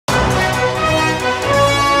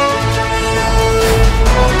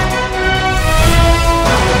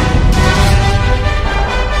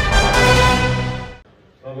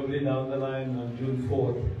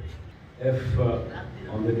if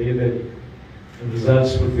on the day that the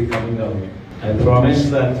results would be coming out, I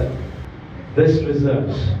promised that this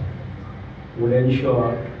results would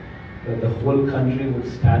ensure that the whole country would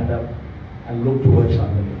stand up and look towards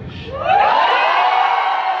Andhra Pradesh.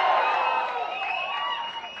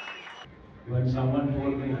 When someone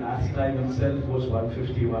told me last time itself was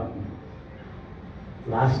 151,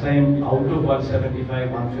 last time out of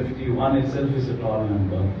 175, 151 itself is a tall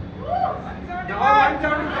number.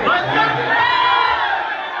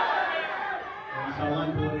 When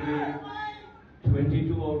someone told me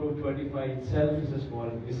 22 out of 25 itself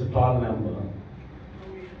is a tall number.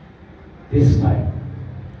 This time,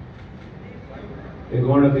 we're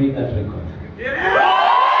going to beat that record.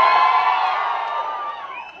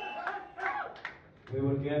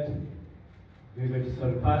 We will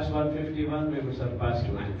surpass 151, we will surpass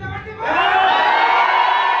 200.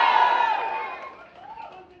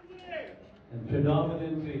 And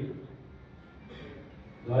predominantly,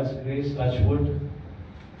 God's grace, touch wood,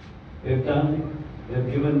 they've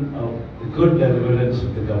given a good deliverance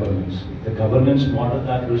of the governance. The governance model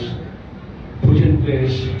that was put in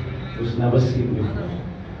place was never seen before.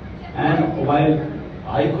 And while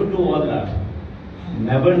I could do all that,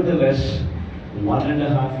 nevertheless,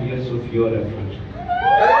 1.5 years of your effort.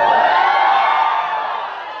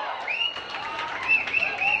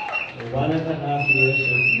 1.5 years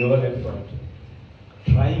of your effort,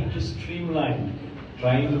 trying to streamline,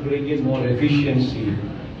 trying to bring in more efficiency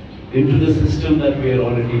into the system that we are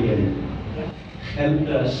already in, helped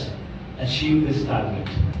us achieve this target.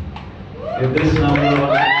 If this number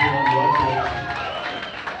was on your plate,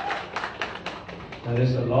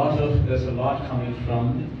 there's a lot coming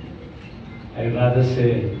from, I'd rather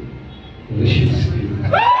say, Rishi's team.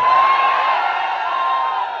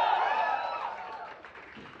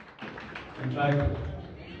 In fact,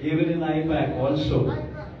 even in IPAC also,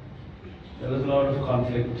 there was a lot of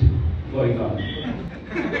conflict going on.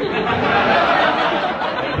 I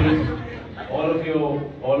think all of you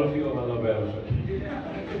are well aware of it.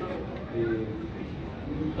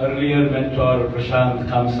 The earlier mentor, Prashant,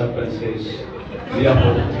 comes up and says, "We are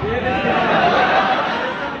both."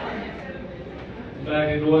 In fact,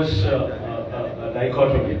 it was a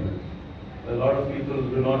dichotomy. A lot of people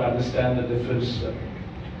do not understand the difference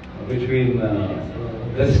between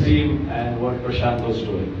this team and what Prashant was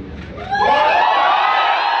doing.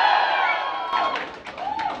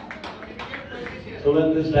 So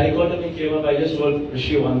when this dichotomy came up, I just told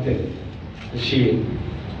Rishi one thing. Rishi,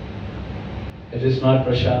 it is not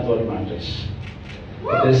Prashant what matters.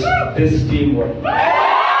 It is this team what matters.